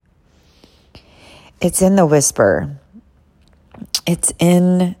It's in the whisper. It's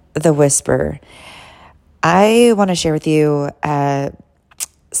in the whisper. I want to share with you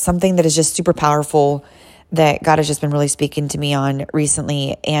something that is just super powerful that God has just been really speaking to me on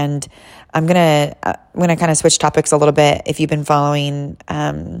recently. And I'm gonna kind of switch topics a little bit. If you've been following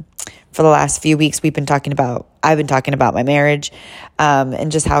for the last few weeks, I've been talking about my marriage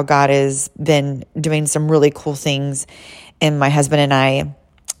and just how God has been doing some really cool things in my husband and I.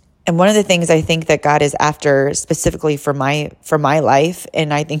 And one of the things I think that God is after specifically for my life,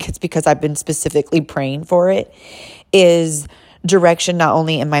 and I think it's because I've been specifically praying for it, is direction not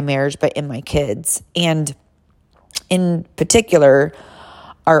only in my marriage, but in my kids. And in particular,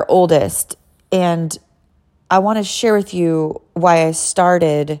 our oldest. And I want to share with you why I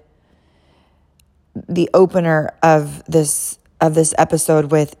started the opener of this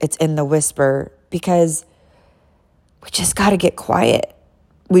episode with "It's in the whisper," because we just got to get quiet.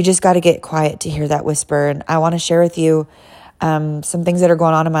 We just got to get quiet to hear that whisper. And I want to share with you some things that are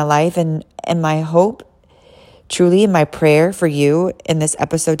going on in my life. And my hope, truly, and my prayer for you in this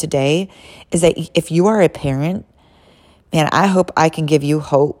episode today is that if you are a parent, man, I hope I can give you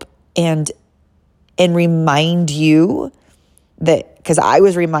hope and remind you that, because I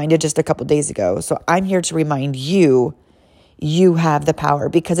was reminded just a couple days ago. So I'm here to remind you, you have the power,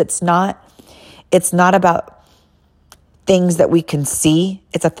 because it's not about things that we can see.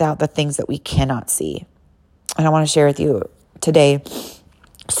 It's about the things that we cannot see. And I want to share with you today.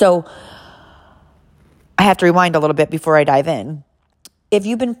 So I have to rewind a little bit before I dive in. If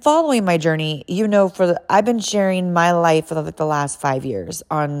you've been following my journey, you know I've been sharing my life for the last 5 years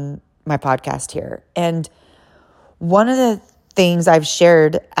on my podcast here. And one of the things I've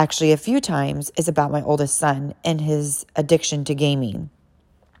shared actually a few times is about my oldest son and his addiction to gaming.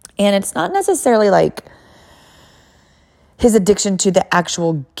 And it's not necessarily like his addiction to the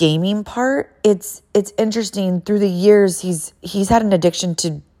actual gaming part. It's interesting. Through the years, he's had an addiction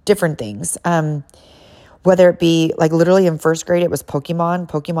to different things. Whether it be like literally in first grade, it was Pokemon.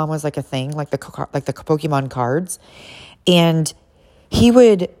 Pokemon was like a thing, like the Pokemon cards, and he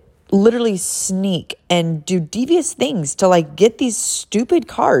would literally sneak and do devious things to like get these stupid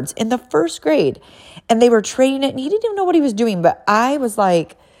cards in the first grade, and they were trading it, and he didn't even know what he was doing. But I was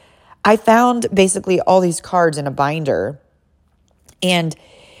like, I found basically all these cards in a binder. And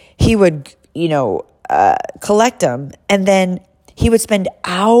he would, collect them. And then he would spend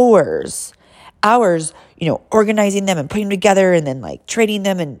hours, organizing them and putting them together and then like trading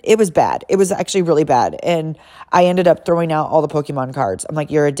them. And it was bad. It was actually really bad. And I ended up throwing out all the Pokemon cards. I'm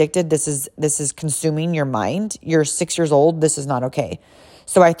like, you're addicted. This is consuming your mind. You're 6 years old. This is not okay.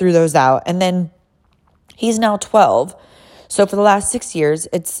 So I threw those out. And then he's now 12. So for the last 6 years,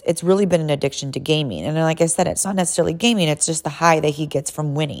 it's really been an addiction to gaming. And like I said, it's not necessarily gaming. It's just the high that he gets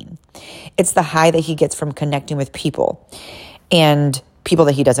from winning. It's the high that he gets from connecting with people and people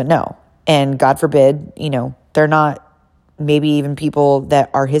that he doesn't know. And God forbid, they're not maybe even people that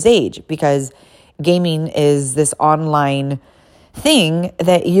are his age, because gaming is this online thing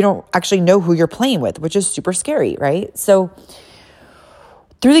that you don't actually know who you're playing with, which is super scary, right? So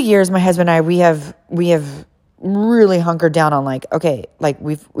through the years, my husband and I, we have really hunkered down on like, okay, like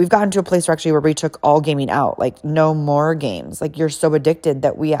we've gotten to a place where we took all gaming out, like no more games. Like you're so addicted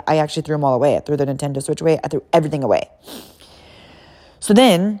that I actually threw them all away. I threw the Nintendo Switch away. I threw everything away. So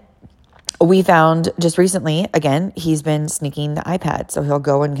then we found just recently, again, he's been sneaking the iPad. So he'll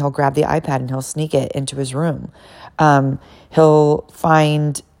go and he'll grab the iPad and he'll sneak it into his room. He'll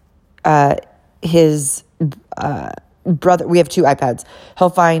find his brother. We have 2 iPads. He'll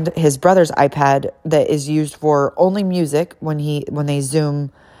find his brother's iPad that is used for only music when they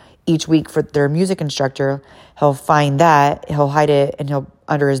Zoom each week for their music instructor. He'll find that, he'll hide it, and he'll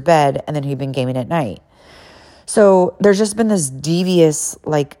under his bed, and then he's been gaming at night. So there's just been this devious,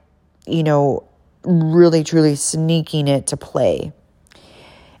 really truly sneaking it to play.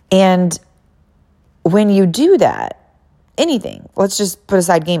 And when you do that, anything, let's just put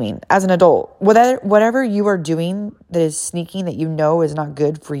aside gaming, as an adult, whatever you are doing that is sneaking, that is not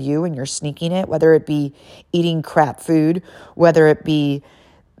good for you, and you're sneaking it, whether it be eating crap food, whether it be,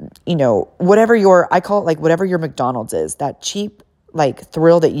 whatever whatever your McDonald's is, that cheap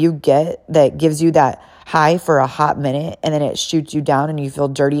thrill that you get that gives you that high for a hot minute, and then it shoots you down and you feel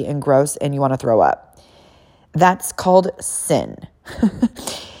dirty and gross and you want to throw up. That's called sin.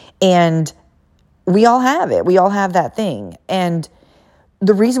 And we all have it. We all have that thing. And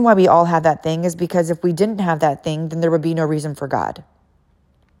the reason why we all have that thing is because if we didn't have that thing, then there would be no reason for God.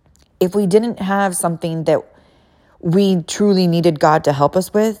 If we didn't have something that we truly needed God to help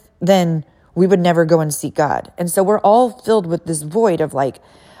us with, then we would never go and seek God. And so we're all filled with this void of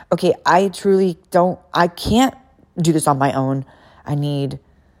okay, I can't do this on my own. I need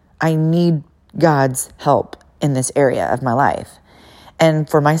God's help in this area of my life. And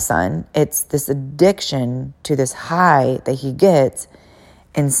for my son, it's this addiction to this high that he gets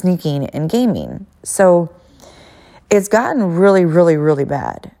in sneaking and gaming. So it's gotten really, really, really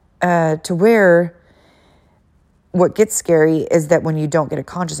bad to where what gets scary is that when you don't get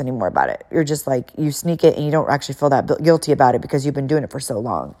conscious anymore about it, you're just like, you sneak it and you don't actually feel that guilty about it because you've been doing it for so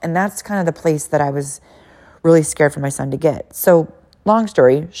long. And that's kind of the place that I was really scared for my son to get. So long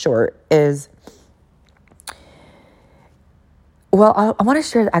story short is, well, I want to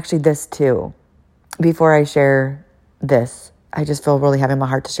share actually this too. Before I share this, I just feel really heavy in my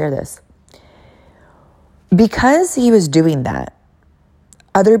heart to share this. Because he was doing that,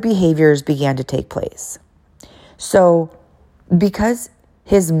 other behaviors began to take place. So because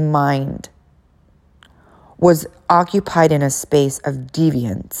his mind was occupied in a space of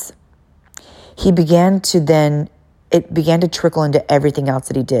deviance, it began to trickle into everything else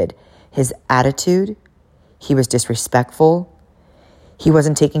that he did. His attitude, he was disrespectful. He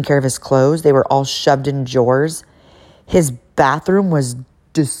wasn't taking care of his clothes. They were all shoved in drawers. His bathroom was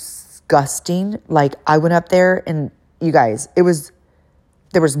disgusting. Like, I went up there and you guys, there was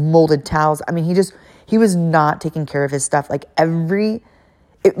molded towels. I mean, he was not taking care of his stuff. Like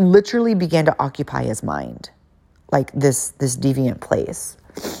it literally began to occupy his mind. Like this deviant place,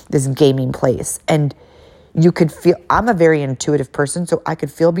 this gaming place. And you could feel, I'm a very intuitive person, so I could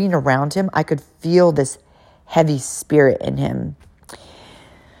feel being around him. I could feel this heavy spirit in him.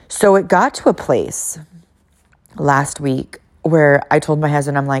 So it got to a place last week where I told my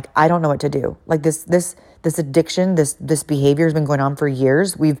husband, I'm like, I don't know what to do. Like this addiction, this behavior has been going on for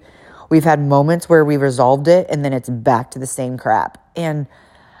years. We've had moments where we resolved it and then it's back to the same crap. And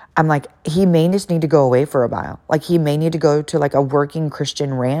I'm like, he may just need to go away for a while. Like he may need to go to like a working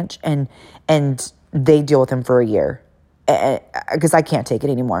Christian ranch and they deal with him for a year because I can't take it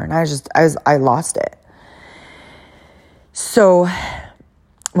anymore. And I lost it. So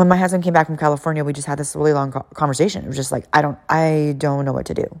when my husband came back from California, we just had this really long conversation. It was just like, I don't know what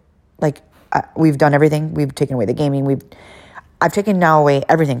to do. Like we've done everything. We've taken away the gaming. I've taken now away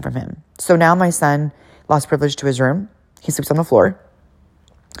everything from him. So now my son lost privilege to his room. He sleeps on the floor.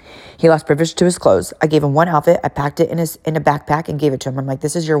 He lost privilege to his clothes. I gave him one outfit. I packed it in a backpack and gave it to him. I'm like,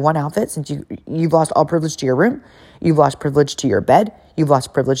 this is your one outfit since you've lost all privilege to your room. You've lost privilege to your bed. You've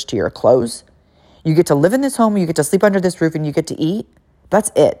lost privilege to your clothes. You get to live in this home. You get to sleep under this roof and you get to eat.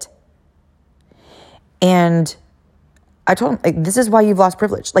 That's it. And I told him, like, this is why you've lost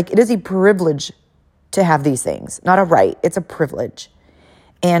privilege. Like, it is a privilege to have these things, not a right. It's a privilege.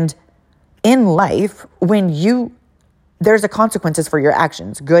 And in life, there's a consequences for your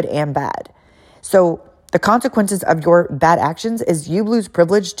actions, good and bad. So the consequences of your bad actions is you lose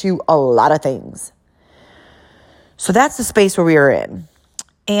privilege to a lot of things. So that's the space where we are in.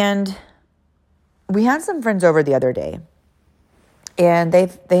 And we had some friends over the other day, and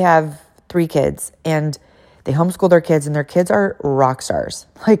they have 3 kids, and they homeschool their kids, and their kids are rock stars.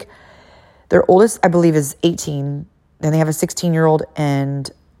 Like, their oldest, I believe, is 18. Then they have a 16-year-old and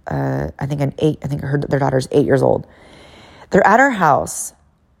I think their daughter's 8 years old. They're at our house,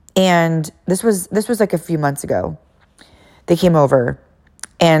 and this was like a few months ago. They came over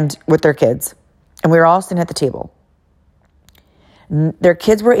and with their kids, and we were all sitting at the table. Their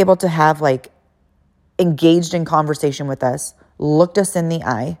kids were able to have like engaged in conversation with us, looked us in the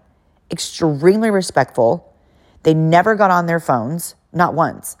eye, extremely respectful. They never got on their phones, not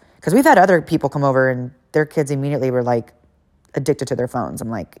once. Because we've had other people come over and their kids immediately were like addicted to their phones. I'm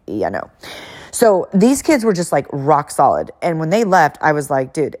like, yeah, no. So these kids were just like rock solid. And when they left, I was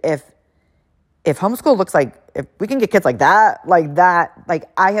like, dude, if homeschool looks like, if we can get kids like that,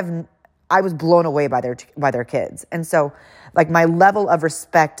 I was blown away by their kids. And so like my level of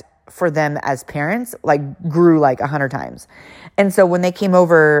respect for them as parents like grew like 100 times. And so when they came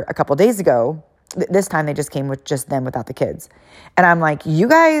over a couple days ago, this time they just came with just them without the kids. And I'm like, you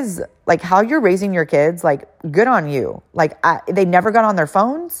guys, like how you're raising your kids, like good on you. Like they never got on their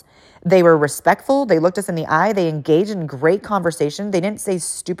phones. They were respectful. They looked us in the eye. They engaged in great conversation. They didn't say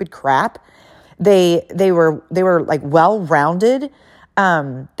stupid crap. They were like well-rounded.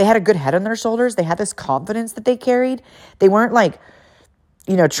 They had a good head on their shoulders. They had this confidence that they carried. They weren't like,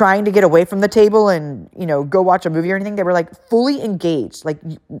 trying to get away from the table and, go watch a movie or anything. They were like fully engaged, like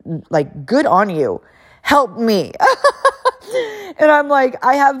good on you. Help me. And I'm like,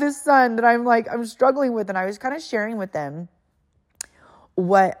 I have this son that I'm struggling with. And I was kind of sharing with them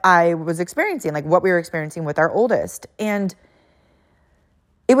what I was experiencing, like what we were experiencing with our oldest. And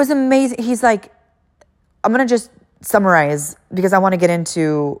it was amazing. He's like, I'm going to just summarize, because I want to get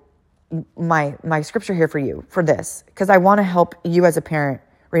into my scripture here for you for this, because I want to help you as a parent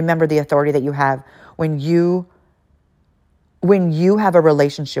remember the authority that you have when you have a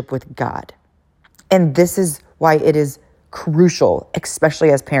relationship with God. And this is why it is crucial,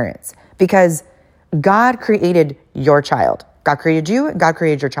 especially as parents, because God created your child. God created you and God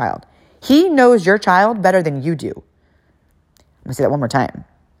created your child. He knows your child better than you do. I'm going to say that one more time.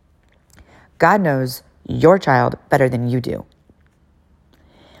 God knows your child better than you do.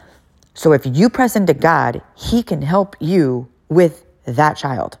 So if you press into God, he can help you with that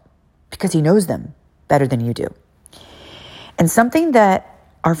child because he knows them better than you do. And something that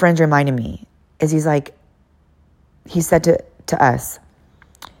our friends reminded me is he said to us,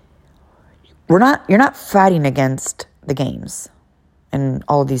 you're not fighting against the games and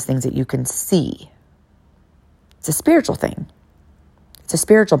all of these things that you can see. It's a spiritual thing. It's a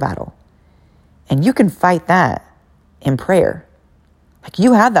spiritual battle. And you can fight that in prayer. Like,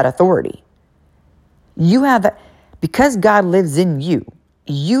 you have that authority. You have that, because God lives in you.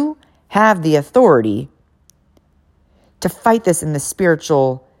 You have the authority to fight this in the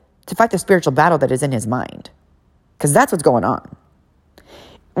spiritual, to fight the spiritual battle that is in his mind. Because that's what's going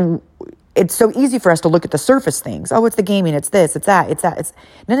on. It's so easy for us to look at the surface things. Oh, it's the gaming. It's this. It's that. It's that. It's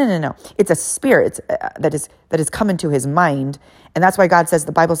no. It's a spirit that is come into his mind, and that's why God says,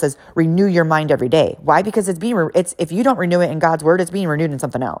 the Bible says, renew your mind every day. Why? Because it's if you don't renew it in God's word, it's being renewed in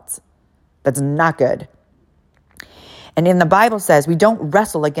something else. That's not good. And in the Bible says we don't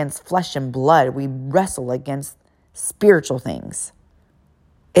wrestle against flesh and blood. We wrestle against spiritual things.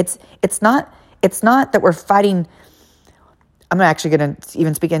 It's not that we're fighting. I'm actually going to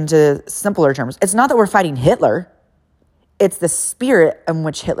even speak into simpler terms. It's not that we're fighting Hitler. It's the spirit in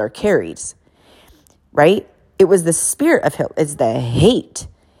which Hitler carries, right? It was the spirit of Hitler. It's the hate.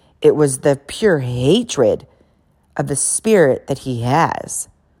 It was the pure hatred of the spirit that he has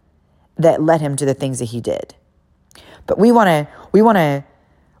that led him to the things that he did. But we want to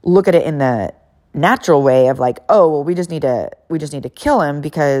look at it in the natural way of like, oh, well, we just need to kill him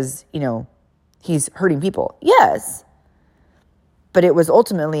because, he's hurting people. Yes. But it was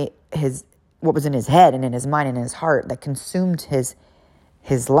ultimately what was in his head and in his mind and in his heart that consumed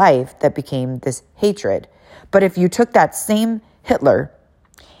his life that became this hatred. But if you took that same Hitler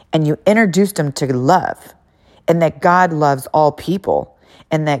and you introduced him to love, and that God loves all people,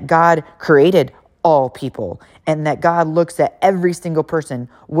 and that God created all people, and that God looks at every single person,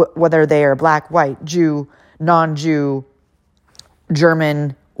 whether they are black, white, Jew, non-Jew,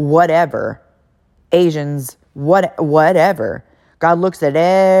 German, whatever, Asians, whatever. God looks at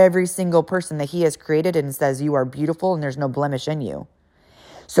every single person that he has created and says, you are beautiful and there's no blemish in you.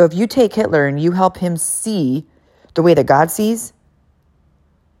 So if you take Hitler and you help him see the way that God sees,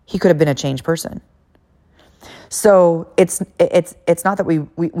 he could have been a changed person. So it's not that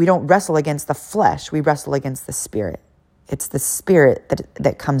we don't wrestle against the flesh, we wrestle against the spirit. It's the spirit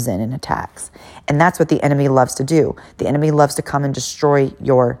that comes in and attacks. And that's what the enemy loves to do. The enemy loves to come and destroy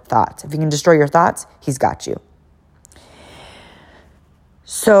your thoughts. If he can destroy your thoughts, he's got you.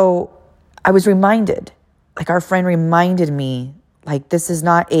 So I was reminded, like our friend reminded me, like this is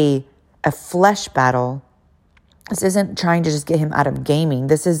not a flesh battle. This isn't trying to just get him out of gaming.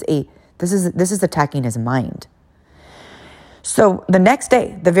 This is attacking his mind. So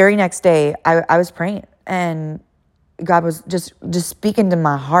the very next day, I was praying, and God was just speaking to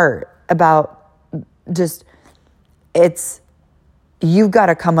my heart about you've got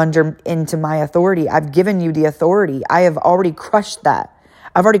to come into my authority. I've given you the authority. I have already crushed that.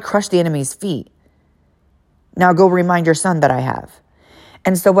 I've already crushed the enemy's feet. Now go remind your son that I have.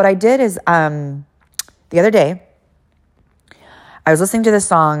 And so what I did is the other day, I was listening to this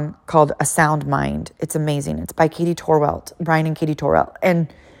song called A Sound Mind. It's amazing. It's by Brian and Katie Torwelt.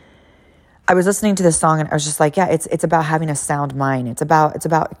 And I was listening to this song and I was just like, yeah, it's about having a sound mind. It's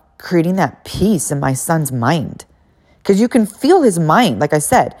about creating that peace in my son's mind. Because you can feel his mind. Like I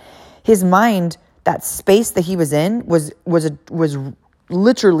said, his mind, that space that he was in was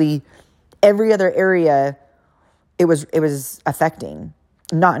literally every other area it was affecting,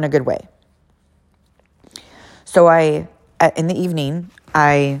 not in a good way. So in the evening,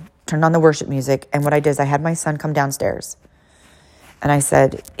 I turned on the worship music, and what I did is I had my son come downstairs, and I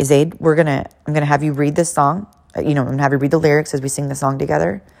said, Zaid, I'm gonna have you read this song. I'm gonna have you read the lyrics as we sing the song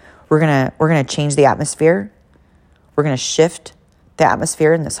together. We're gonna change the atmosphere. We're gonna shift the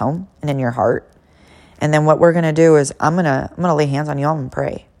atmosphere in this home and in your heart. And then what we're going to do is I'm going to lay hands on you all and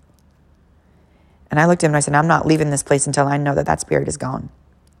pray. And I looked at him and I said, I'm not leaving this place until I know that spirit is gone.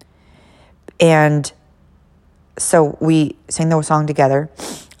 And so we sang the song together.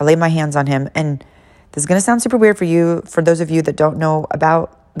 I laid my hands on him, and This is going to sound super weird for you, for those of you that don't know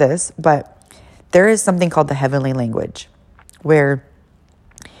about this, but there is something called the heavenly language where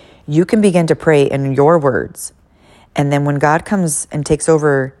you can begin to pray in your words. And then when God comes and takes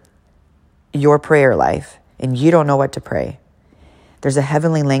over your prayer life and you don't know what to pray, there's a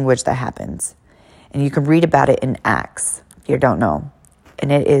heavenly language that happens. And you can read about it in Acts if you don't know.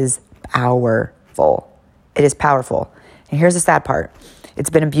 And it is powerful. It is powerful. And here's the sad part. It's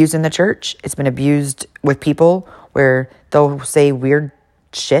been abused in the church. It's been abused with people where they'll say weird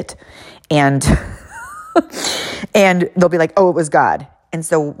shit and and they'll be like, oh, it was God. And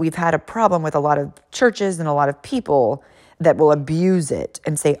so we've had a problem with a lot of churches and a lot of people that will abuse it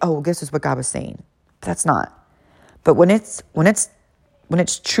and say, oh, this is what God was saying. But that's not. But when it's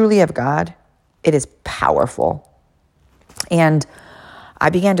truly of God, it is powerful. And I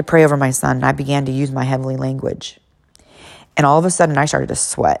began to pray over my son, and I began to use my heavenly language. And all of a sudden, I started to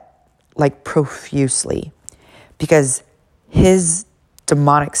sweat, like profusely, because his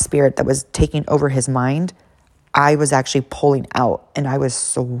demonic spirit that was taking over his mind, I was actually pulling out, and I was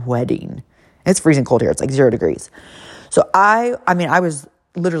sweating. It's freezing cold here. It's like 0 degrees. So I was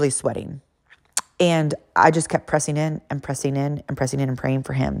literally sweating. And I just kept pressing in and pressing in and pressing in and praying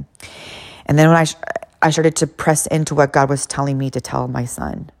for him. And then when I started to press into what God was telling me to tell my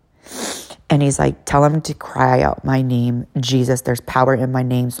son. And he's like, tell him to cry out my name, Jesus. There's power in my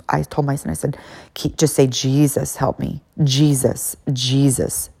name. So I told my son, I said, just say, Jesus, help me. Jesus,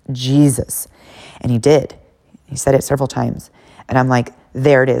 Jesus, Jesus. And he did. He said it several times. And I'm like,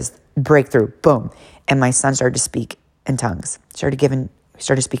 there it is. Breakthrough. Boom. And my son started to speak in tongues.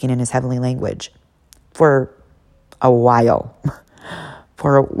 Started speaking in his heavenly language for a while.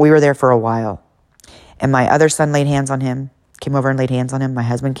 We were there for a while. And my other son laid hands on him, came over and laid hands on him. My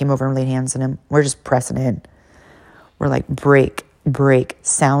husband came over and laid hands on him. We're just pressing in. We're like, break,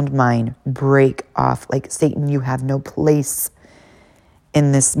 sound mind, break off. Like, Satan, you have no place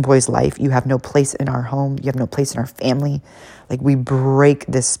in this boy's life. You have no place in our home. You have no place in our family. Like, we break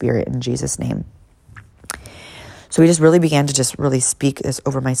this spirit in Jesus' name. So we just really began to just really speak this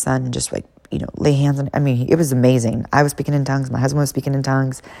over my son and just like, lay hands on. I mean, it was amazing. I was speaking in tongues. My husband was speaking in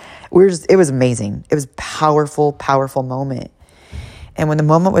tongues. It was amazing. It was powerful, powerful moment. And when the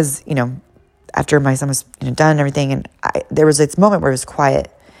moment was, after my son was done and everything, and there was this moment where it was quiet.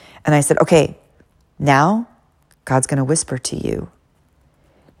 And I said, okay, now God's going to whisper to you.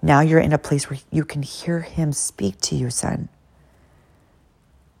 Now you're in a place where you can hear him speak to you, son.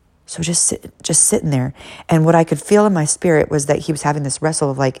 So just sitting there. And what I could feel in my spirit was that he was having this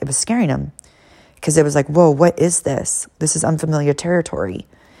wrestle of like, it was scaring him. Because it was like, whoa, what is this? This is unfamiliar territory.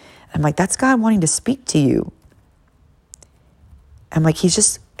 And I'm like, that's God wanting to speak to you. I'm like,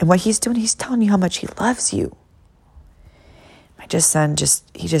 and what he's doing, he's telling you how much he loves you. My son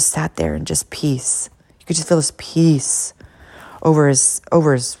he just sat there and just peace. You could just feel this peace over his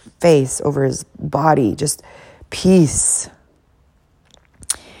face, over his body, just peace.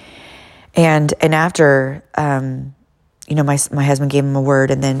 And after, my husband gave him a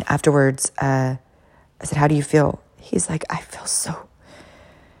word, and then afterwards, I said, how do you feel? He's like, I feel so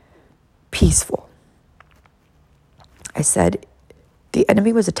peaceful. I said, the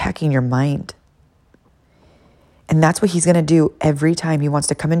enemy was attacking your mind. And that's what he's going to do every time he wants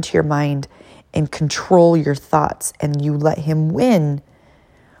to come into your mind and control your thoughts. And you let him win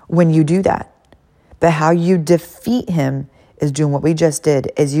when you do that. But how you defeat him is doing what we just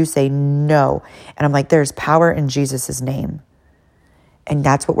did, is you say no. And I'm like, there's power in Jesus' name. And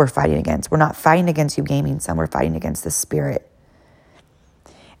that's what we're fighting against. We're not fighting against you gaming son. We're fighting against the spirit.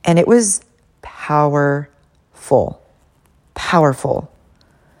 And it was powerful. Powerful.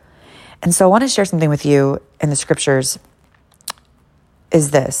 And so I want to share something with you in the scriptures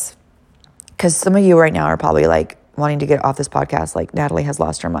is this. Because some of you right now are probably like wanting to get off this podcast, like Natalie has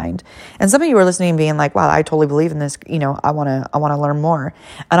lost her mind. And some of you are listening being like, wow, I totally believe in this. I want to learn more.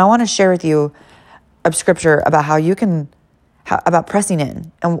 And I want to share with you a scripture about about pressing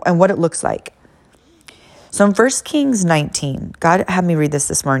in and what it looks like. So in 1 Kings 19, God had me read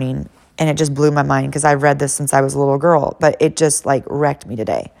this morning, and it just blew my mind because I've read this since I was a little girl, but it just like wrecked me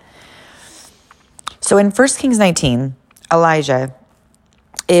today. So in 1 Kings 19, Elijah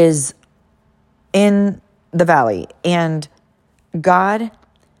is in the valley, and God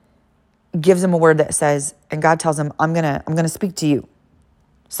gives him a word that says, and God tells him, I'm gonna speak to you.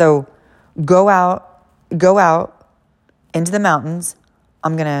 So go out into the mountains.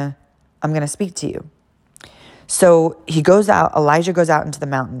 I'm gonna speak to you. So Elijah goes out into the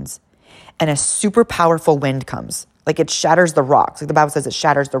mountains, and a super powerful wind comes. Like it shatters the rocks. Like the Bible says it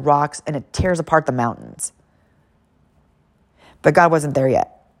shatters the rocks and it tears apart the mountains. But God wasn't there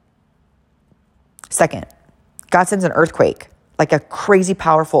yet. Second, God sends an earthquake, like a crazy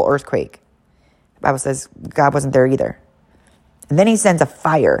powerful earthquake. The Bible says God wasn't there either. And then he sends a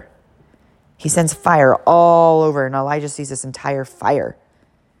fire. He sends fire all over, and Elijah sees this entire fire.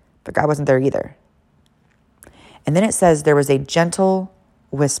 But God wasn't there either. And then it says there was a gentle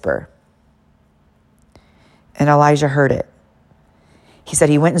whisper. And Elijah heard it. He said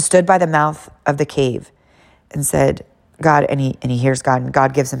he went and stood by the mouth of the cave and said, God, and he hears God, and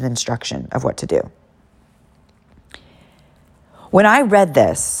God gives him instruction of what to do. When I read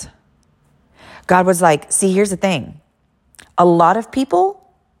this, God was like, see, here's the thing. A lot of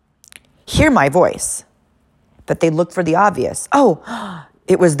people hear my voice, but they look for the obvious. Oh,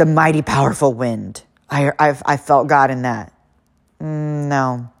 it was the mighty powerful wind. I felt God in that.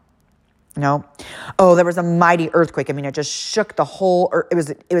 No. Oh, there was a mighty earthquake. I mean, it just shook the whole earth.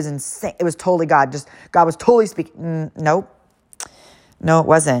 It was insane. It was totally God. God was totally speaking. Nope. No, it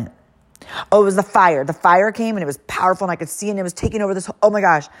wasn't. Oh, it was the fire. The fire came and it was powerful and I could see it and it was taking over this. Oh my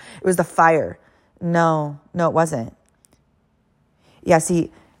gosh. It was the fire. No, it wasn't. Yeah,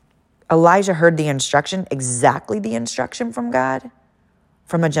 see, Elijah heard the instruction, exactly the instruction from God,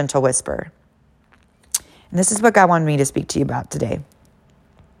 from a gentle whisper. And this is what God wanted me to speak to you about today.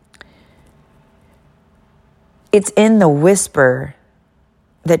 It's in the whisper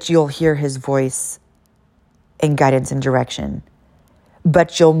that you'll hear his voice and guidance and direction.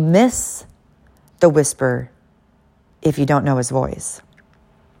 But you'll miss the whisper if you don't know his voice.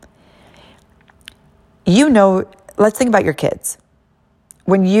 Let's think about your kids.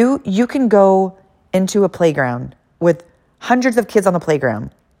 When you can go into a playground with hundreds of kids on the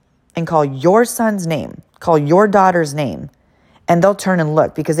playground and call your son's name, call your daughter's name, and they'll turn and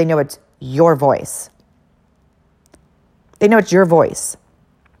look because they know it's your voice. They know it's your voice.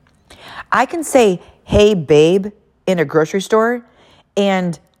 I can say, hey, babe, in a grocery store,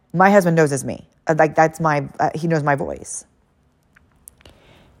 and my husband knows it's me. Like he knows my voice.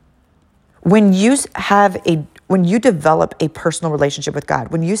 When you develop a personal relationship with God,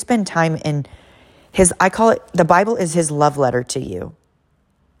 when you spend time in the Bible is his love letter to you.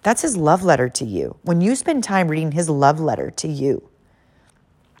 That's his love letter to you. When you spend time reading his love letter to you,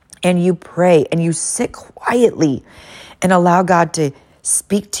 and you pray and you sit quietly and allow God to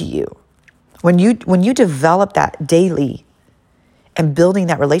speak to you, when you develop that daily and building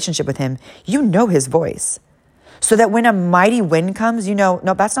that relationship with him, you know his voice. So that when a mighty wind comes, you know,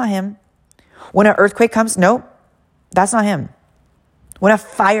 no, that's not him. When an earthquake comes, no, that's not him. When a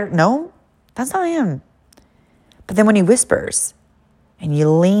fire, no, that's not him. But then when he whispers and you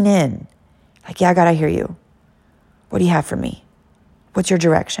lean in, like, yeah, God, I hear you. What do you have for me? What's your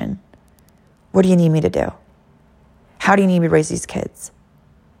direction? What do you need me to do? How do you need me to raise these kids?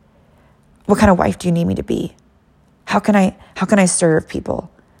 What kind of wife do you need me to be? How can I serve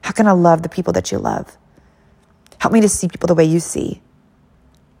people? How can I love the people that you love? Help me to see people the way you see.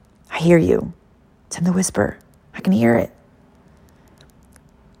 I hear you. It's in the whisper. I can hear it.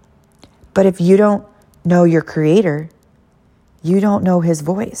 But if you don't know your Creator, you don't know his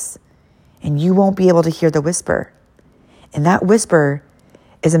voice, and you won't be able to hear the whisper. And that whisper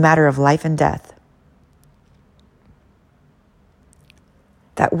is a matter of life and death.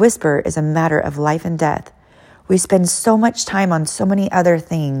 That whisper is a matter of life and death. We spend so much time on so many other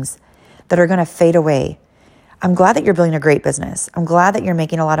things that are going to fade away. I'm glad that you're building a great business. I'm glad that you're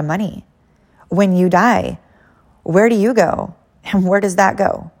making a lot of money. When you die, where do you go? And where does that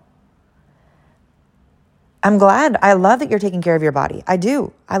go? I love that you're taking care of your body. I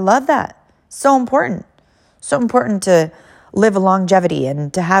do. I love that. So important. So important to live a longevity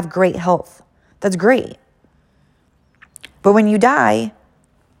and to have great health. That's great. But when you die,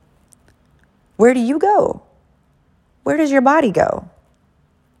 where do you go? Where does your body go?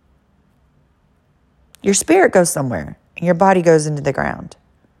 Your spirit goes somewhere, and your body goes into the ground.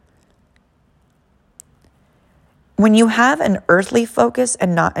 When you have an earthly focus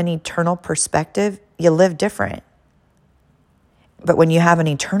and not an eternal perspective, you live different. But when you have an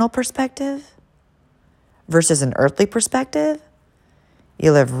eternal perspective versus an earthly perspective,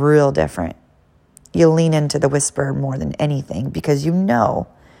 you live real different. You lean into the whisper more than anything because you know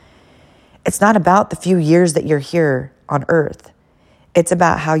it's not about the few years that you're here on earth. It's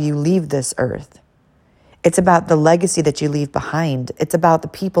about how you leave this earth. It's about the legacy that you leave behind. It's about the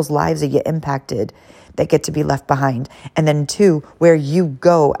people's lives that you impacted that get to be left behind. And then 2, where you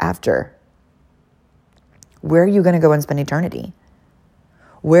go after. Where are you going to go and spend eternity?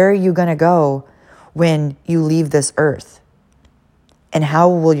 Where are you going to go when you leave this earth? And how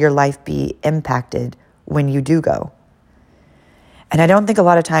will your life be impacted when you do go? And I don't think a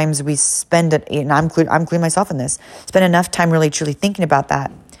lot of times we spend it, and I'm including myself in this, spend enough time really truly thinking about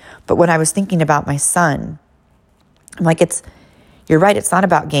that. But when I was thinking about my son, I'm like, you're right. It's not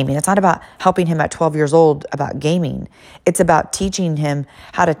about gaming. It's not about helping him at 12 years old about gaming. It's about teaching him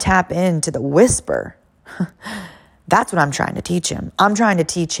how to tap into the whisper. That's what I'm trying to teach him. I'm trying to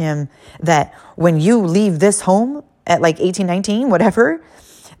teach him that when you leave this home at like 18, 19, whatever,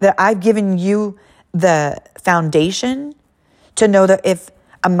 that I've given you the foundation to know that if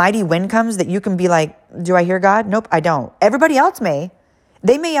a mighty wind comes, that you can be like, do I hear God? Nope, I don't. Everybody else may.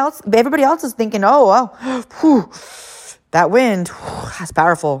 Everybody else is thinking, whew, that wind, that's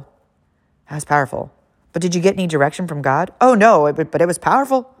powerful. That's powerful. But did you get any direction from God? Oh, no, but it was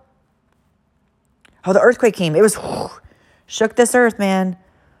powerful. Oh, the earthquake came. It was, shook this earth, man.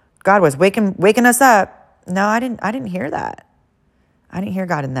 God was waking us up. No, I didn't hear that. I didn't hear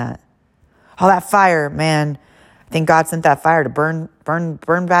God in that. Oh, that fire, man. I think God sent that fire to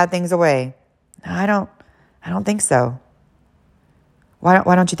burn bad things away. No, I don't think so. Why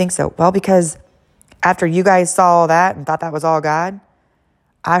don't you think so? Well, because after you guys saw all that and thought that was all God,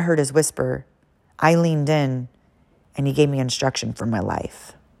 I heard his whisper. I leaned in and he gave me instruction for my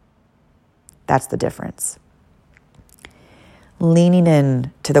life. That's the difference. Leaning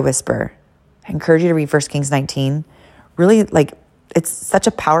in to the whisper. I encourage you to read 1 Kings 19. Really, it's such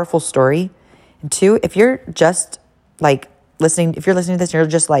a powerful story. And two, if you're just listening to this and you're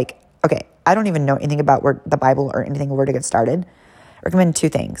just like, okay, I don't even know anything about the Bible or anything where to get started, I recommend two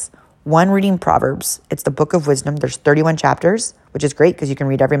things. One, reading Proverbs. It's the book of wisdom. There's 31 chapters, which is great because you can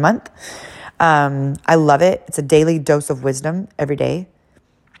read every month. I love it. It's a daily dose of wisdom every day.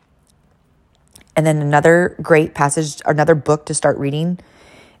 And then another great passage, another book to start reading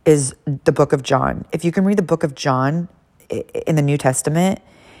is the book of John. If you can read the book of John in the New Testament,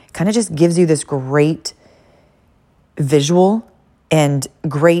 it kind of just gives you this great visual and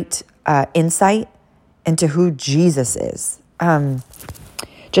great insight into who Jesus is.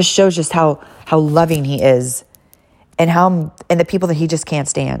 Just shows just how loving he is and the people that he just can't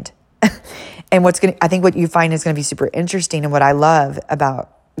stand. And I think what you find is going to be super interesting, and what I love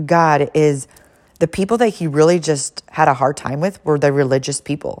about God is the people that he really just had a hard time with were the religious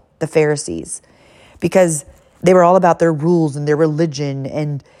people, the Pharisees, because they were all about their rules and their religion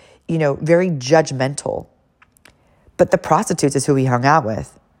and, very judgmental. But the prostitutes is who he hung out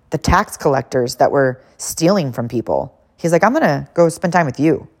with, the tax collectors that were stealing from people. He's like, I'm going to go spend time with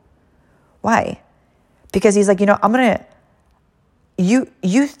you. Why? Because he's like, you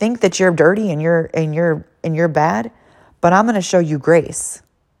think that you're dirty and you're bad, but I'm going to show you grace.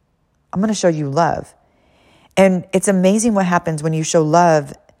 I'm going to show you love. And it's amazing what happens when you show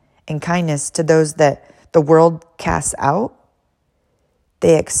love and kindness to those that the world casts out.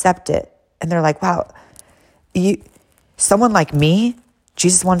 They accept it. And they're like, wow, someone like me,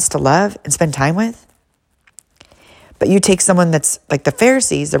 Jesus wants to love and spend time with. But you take someone that's like the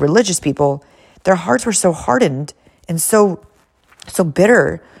Pharisees, the religious people, their hearts were so hardened and so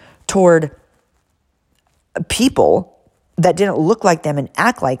bitter toward people that didn't look like them and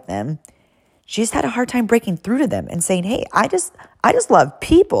act like them. She just had a hard time breaking through to them and saying, hey, I just love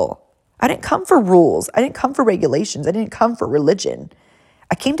people. I didn't come for rules. I didn't come for regulations. I didn't come for religion.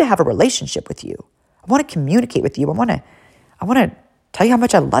 I came to have a relationship with you. I want to communicate with you. I want to tell you how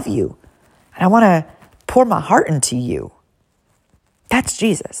much I love you. And I want to pour my heart into you. That's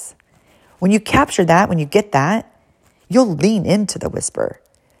Jesus. When you capture that, when you get that, you'll lean into the whisper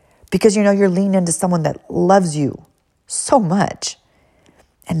because you're leaning into someone that loves you so much.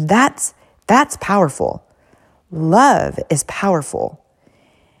 And that's powerful. Love is powerful.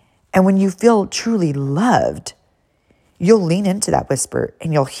 And when you feel truly loved, you'll lean into that whisper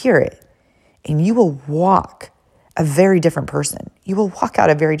and you'll hear it. And you will walk a very different person. You will walk out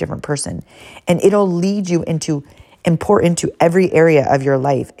a very different person. And it'll lead you into and pour into every area of your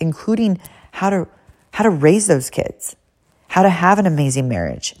life, including how to raise those kids, how to have an amazing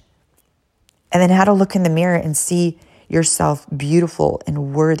marriage, and then how to look in the mirror and see yourself beautiful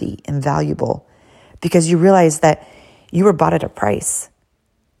and worthy and valuable, because you realize that you were bought at a price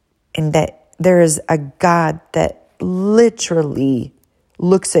and that there is a God that literally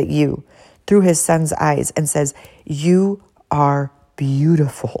looks at you through his son's eyes and says, you are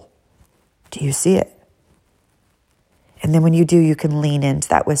beautiful. Do you see it? And then when you do, you can lean into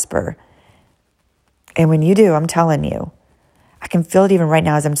that whisper. And when you do, I'm telling you, I can feel it even right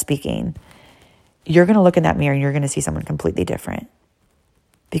now as I'm speaking. You're going to look in that mirror and you're going to see someone completely different,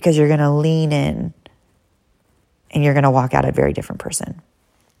 because you're going to lean in and you're going to walk out a very different person.